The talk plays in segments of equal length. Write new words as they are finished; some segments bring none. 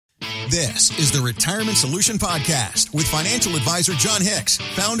This is the Retirement Solution Podcast with financial advisor John Hicks,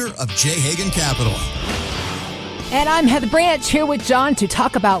 founder of J. Hagan Capital. And I'm Heather Branch here with John to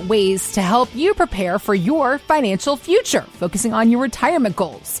talk about ways to help you prepare for your financial future, focusing on your retirement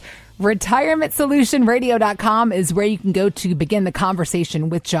goals. RetirementSolutionRadio.com is where you can go to begin the conversation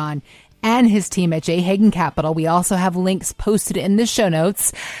with John and his team at J. Hagan Capital. We also have links posted in the show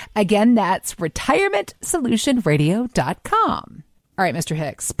notes. Again, that's RetirementSolutionRadio.com. All right, Mr.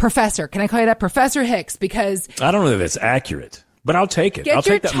 Hicks. Professor. Can I call you that? Professor Hicks, because I don't know if it's accurate, but I'll take it. I'll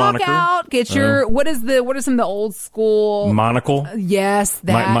take that moniker. Get your what are some of the old school monocle? Yes,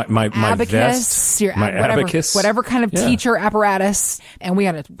 that my abacus, vest, your my abacus, whatever kind of teacher apparatus. And we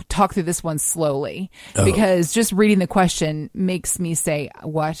got to talk through this one slowly because just reading the question makes me say,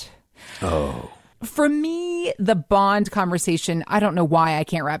 "What?" Oh. For me, the bond conversation, I don't know why I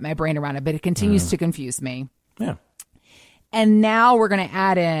can't wrap my brain around it, but it continues to confuse me. Yeah. And now we're going to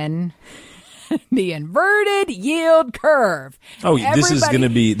add in the inverted yield curve. Oh, this is going to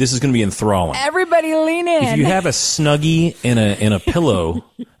be enthralling. Everybody lean in. If you have a Snuggie and a pillow,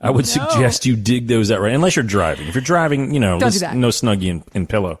 I would suggest you dig those out right. Unless you're driving. If you're driving, no Snuggie and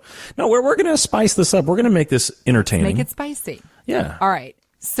pillow. No, we're going to spice this up. We're going to make this entertaining. Make it spicy. Yeah. All right.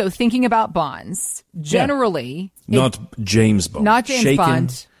 So thinking about bonds, generally, not James Bond, not James Shaken,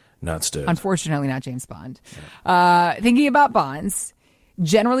 Bond, not stood. Unfortunately, not James Bond. Thinking about bonds,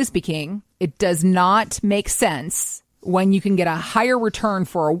 generally speaking, it does not make sense when you can get a higher return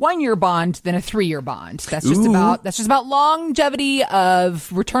for a 1-year bond than a 3-year bond. That's just about longevity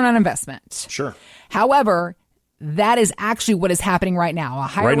of return on investment. Sure. However, that is actually what is happening right now. A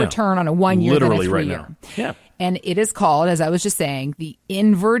higher return on a 1-year than a 3-year. Right now. Yeah. And it is called, as I was just saying, the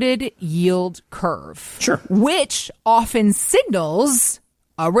inverted yield curve. Sure. Which often signals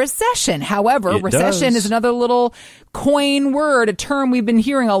a recession. However, recession is another little coin word, a term we've been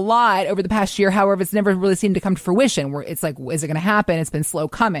hearing a lot over the past year. However, it's never really seemed to come to fruition. Where it's like, is it going to happen? It's been slow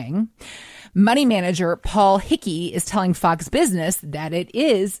coming. Money manager Paul Hickey is telling Fox Business that it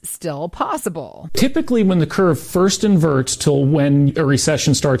is still possible. Typically, when the curve first inverts till when a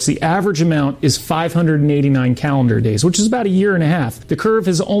recession starts, the average amount is 589 calendar days, which is about a year and a half. The curve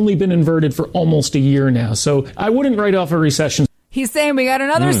has only been inverted for almost a year now, so I wouldn't write off a recession. He's saying we got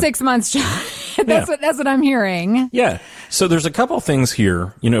another 6 months. That's what I'm hearing. Yeah. So there's a couple of things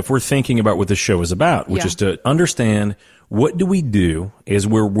here, if we're thinking about what this show is about, which is to understand what do we do as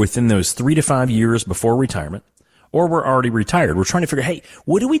we're within those 3 to 5 years before retirement, or we're already retired. We're trying to figure, hey,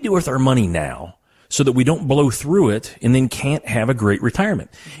 what do we do with our money now so that we don't blow through it and then can't have a great retirement?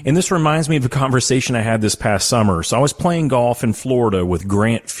 And this reminds me of a conversation I had this past summer. So I was playing golf in Florida with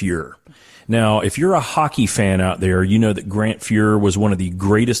Grant Fuhr. Now, if you're a hockey fan out there, you know that Grant Fuhr was one of the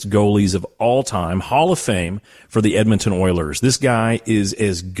greatest goalies of all time, Hall of Fame for the Edmonton Oilers. This guy is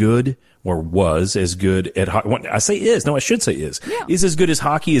as good, or was as good at hockey. I say is. No, I should say is. Yeah. Is as good as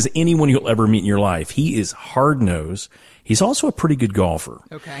hockey as anyone you'll ever meet in your life. He is hard-nosed. He's also a pretty good golfer.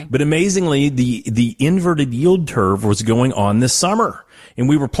 Okay. But amazingly, the inverted yield curve was going on this summer. And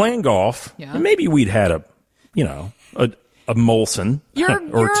we were playing golf. Yeah. And maybe we'd had a Molson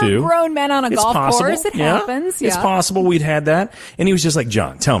or two. You're a grown man on a golf course. It happens. Yeah. It's possible we'd had that. And he was just like,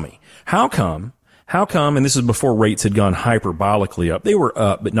 John, tell me, how come, and this is before rates had gone hyperbolically up. They were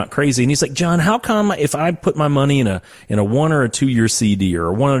up, but not crazy. And he's like, John, how come if I put my money in a 1 or a 2-year CD or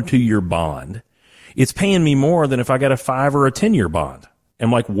a 1 or 2-year bond, it's paying me more than if I got a 5 or a 10-year bond?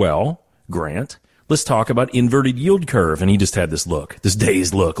 I'm like, well, Grant, let's talk about inverted yield curve. And he just had this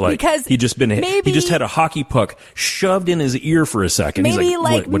dazed look, like because he just had a hockey puck shoved in his ear for a second. Maybe he's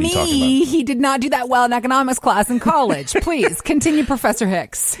like what are you talking about? He did not do that well in economics class in college. Please continue, Professor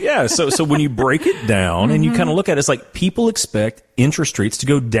Hicks. Yeah. So when you break it down and you kind of look at it, it's like people expect interest rates to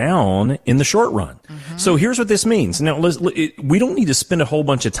go down in the short run. Mm-hmm. So here's what this means. Now, we don't need to spend a whole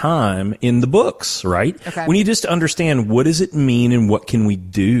bunch of time in the books, right? Okay. We need just to understand what does it mean and what can we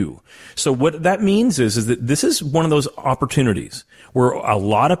do. So what that means is that this is one of those opportunities where a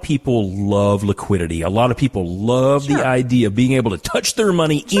lot of people love liquidity. A lot of people love the idea of being able to touch their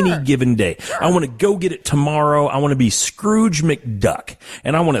money any given day. I want to go get it tomorrow. I want to be Scrooge McDuck,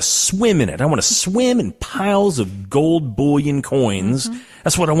 and I want to swim in it. I want to swim in piles of gold bullion coins. Mm-hmm.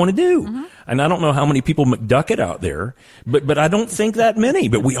 That's what I want to do. Mm-hmm. And I don't know how many people McDuck it out there, but I don't think that many,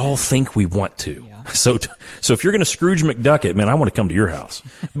 but we all think we want to. Yeah. So if you're going to Scrooge McDuck it, man, I want to come to your house.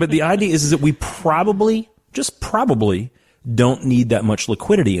 But the idea is that we probably don't need that much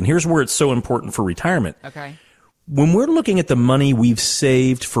liquidity. And here's where it's so important for retirement. Okay. When we're looking at the money we've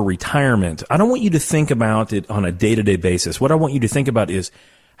saved for retirement, I don't want you to think about it on a day-to-day basis. What I want you to think about is,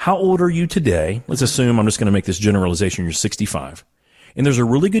 how old are you today? Let's assume, I'm just going to make this generalization, you're 65. And there's a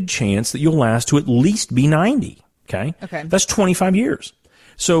really good chance that you'll last to at least be 90. Okay. That's 25 years.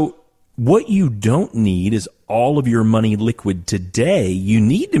 So what you don't need is all of your money liquid today. You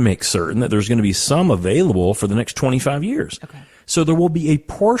need to make certain that there's going to be some available for the next 25 years. Okay. So there will be a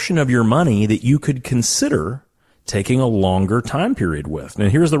portion of your money that you could consider taking a longer time period with. Now,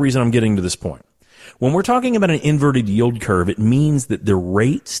 here's the reason I'm getting to this point. When we're talking about an inverted yield curve, it means that the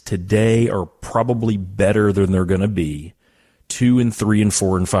rates today are probably better than they're going to be 2 and 3 and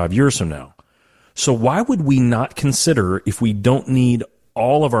 4 and 5 years from now. So why would we not consider, if we don't need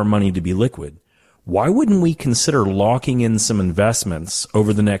all of our money to be liquid, why wouldn't we consider locking in some investments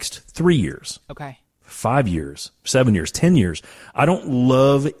over the next 3 years? Okay. 5 years, 7 years, 10 years. I don't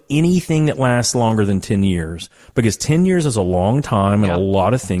love anything that lasts longer than 10 years because 10 years is a long time and a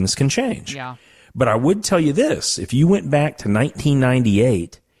lot of things can change. Yeah. But I would tell you this, if you went back to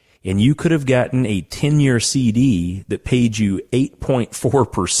 1998 and you could have gotten a 10-year CD that paid you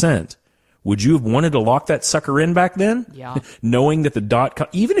 8.4%, would you have wanted to lock that sucker in back then? Yeah. Knowing that the .com,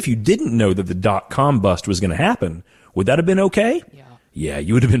 even if you didn't know that the .com bust was going to happen, would that have been okay? Yeah. Yeah,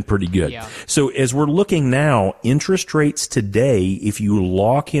 you would have been pretty good. Yeah. So as we're looking now, interest rates today, if you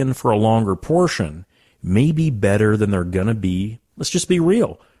lock in for a longer portion, may be better than they're going to be, let's just be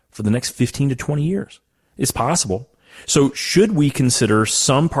real, for the next 15 to 20 years. It's possible. So should we consider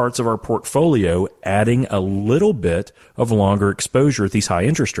some parts of our portfolio adding a little bit of longer exposure at these high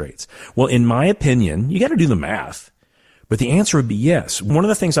interest rates? Well, in my opinion, you got to do the math. But the answer would be yes. One of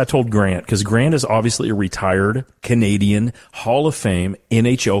the things I told Grant, because Grant is obviously a retired Canadian Hall of Fame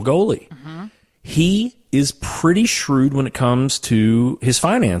NHL goalie. Mm-hmm. He is pretty shrewd when it comes to his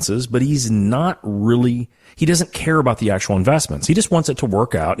finances, but he's not really, he doesn't care about the actual investments. He just wants it to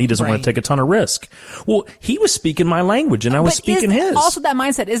work out. He doesn't want to take a ton of risk. Well, he was speaking my language and I was speaking his. Also that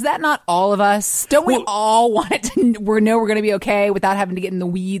mindset, is that not all of us? Don't we all want it to know we're going to be okay without having to get in the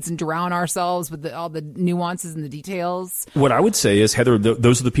weeds and drown ourselves with all the nuances and the details? What I would say is, Heather,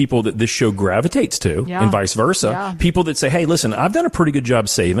 those are the people that this show gravitates to and vice versa. Yeah. People that say, hey, listen, I've done a pretty good job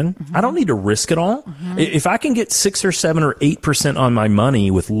saving. Mm-hmm. I don't need to risk it all. Mm-hmm. If I can get 6 or 7 or 8% on my money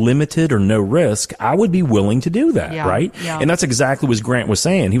with limited or no risk, I would be willing to do that, right? Yeah. And that's exactly what Grant was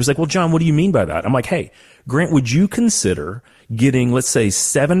saying. He was like, well, John, what do you mean by that? I'm like, hey, Grant, would you consider getting, let's say,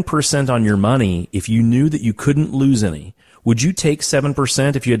 7% on your money if you knew that you couldn't lose any? Would you take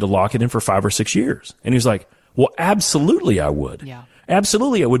 7% if you had to lock it in for 5 or 6 years? And he was like, well, absolutely I would. Yeah.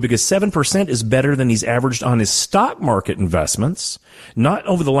 Absolutely I would, because 7% is better than he's averaged on his stock market investments, not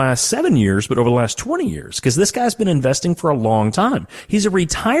over the last 7 years, but over the last 20 years, because this guy's been investing for a long time. He's a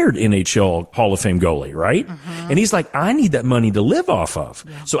retired NHL Hall of Fame goalie, right? Mm-hmm. And he's like, I need that money to live off of.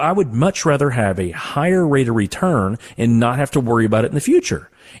 Yeah. So I would much rather have a higher rate of return and not have to worry about it in the future.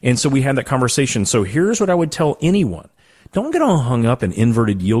 And so we had that conversation. So here's what I would tell anyone. Don't get all hung up in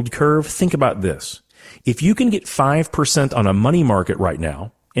inverted yield curve. Think about this. If you can get 5% on a money market right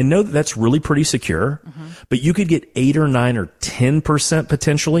now, and know that that's really pretty secure, but you could get 8 or 9 or 10%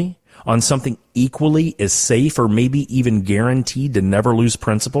 potentially on something equally as safe or maybe even guaranteed to never lose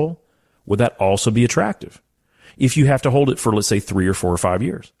principal, would that also be attractive? If you have to hold it for, let's say, 3 or 4 or 5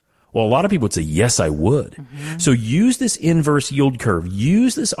 years. Well, a lot of people would say, yes, I would. Mm-hmm. So use this inverse yield curve.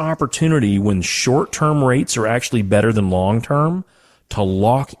 Use this opportunity when short-term rates are actually better than long-term to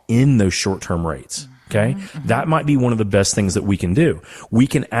lock in those short-term rates. Okay. Mm-hmm. That might be one of the best things that we can do. We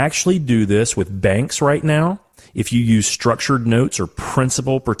can actually do this with banks right now. If you use structured notes or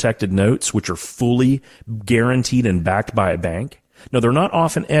principal protected notes, which are fully guaranteed and backed by a bank. No, they're not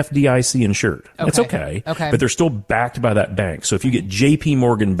often FDIC insured. Okay. That's okay. But they're still backed by that bank. So if you get JP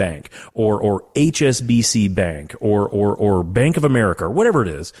Morgan Bank or HSBC Bank or Bank of America or whatever it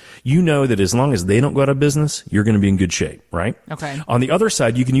is, you know that as long as they don't go out of business, you're going to be in good shape, right? Okay. On the other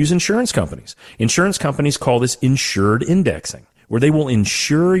side, you can use insurance companies. Insurance companies call this insured indexing, where they will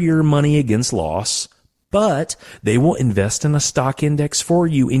insure your money against loss, but they will invest in a stock index for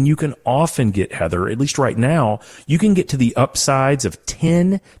you. And you can often get, Heather, at least right now, you can get to the upsides of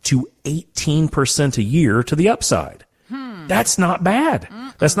 10 to 18% a year to the upside. That's not bad.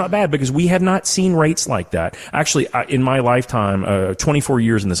 That's not bad, because we have not seen rates like that. Actually, in my lifetime, 24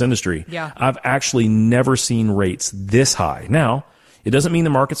 years in this industry, I've actually never seen rates this high. Now, it doesn't mean the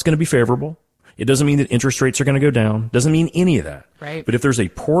market's going to be favorable. It doesn't mean that interest rates are going to go down. Doesn't mean any of that. Right. But if there's a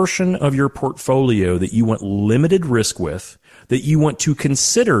portion of your portfolio that you want limited risk with, that you want to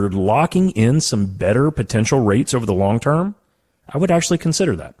consider locking in some better potential rates over the long term, I would actually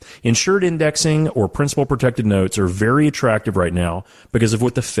consider that. Insured indexing or principal protected notes are very attractive right now because of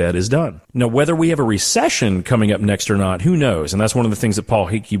what the Fed has done. Now, whether we have a recession coming up next or not, who knows? And that's one of the things that Paul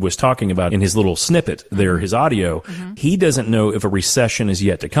Hickey was talking about in his little snippet there, his audio. Mm-hmm. He doesn't know if a recession is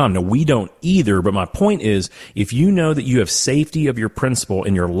yet to come. Now, we don't either, but my point is, if you know that you have safety of your principal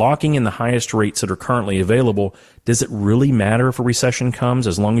and you're locking in the highest rates that are currently available, does it really matter if a recession comes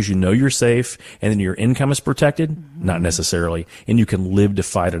as long as you know you're safe and then your income is protected? Mm-hmm. Not necessarily. And you can live to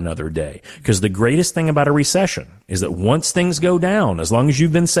fight another day. Because the greatest thing about a recession is that once things go down, as long as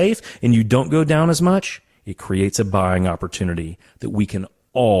you've been safe and you don't go down as much, it creates a buying opportunity that we can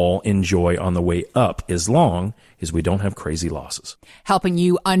all enjoy on the way up as long as we don't have crazy losses. Helping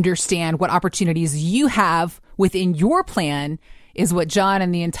you understand what opportunities you have within your plan is what John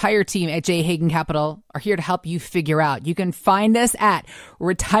and the entire team at J. Hagan Capital are here to help you figure out. You can find us at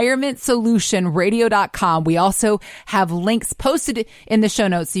retirementsolutionradio.com. We also have links posted in the show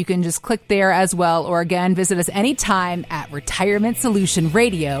notes, so you can just click there as well, or again, visit us anytime at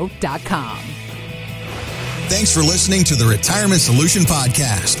retirementsolutionradio.com. Thanks for listening to the Retirement Solution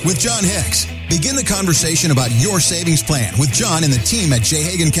Podcast with John Hicks. Begin the conversation about your savings plan with John and the team at J.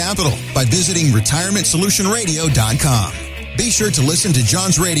 Hagan Capital by visiting retirementsolutionradio.com. Be sure to listen to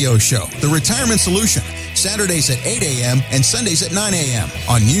John's radio show, The Retirement Solution, Saturdays at 8 a.m. and Sundays at 9 a.m.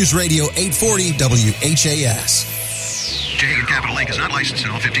 on News Radio 840 WHAS. J. Hagan Capital Inc. is not licensed in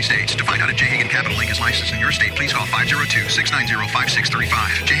all 50 states. To find out if J. Hagan Capital Inc. is licensed in your state, please call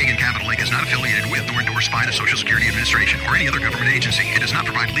 502-690-5635. J. Hagan Capital Inc. is not affiliated with nor endorsed by the Social Security Administration or any other government agency. It does not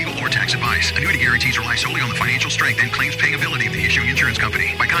provide legal or tax advice. Annuity guarantees rely solely on the financial strength and claims paying ability of the issuing insurance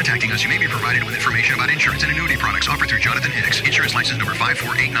company. By contacting us, you may be provided with information about insurance and annuity products offered through Jonathan Hicks, insurance license number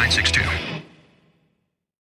 548962.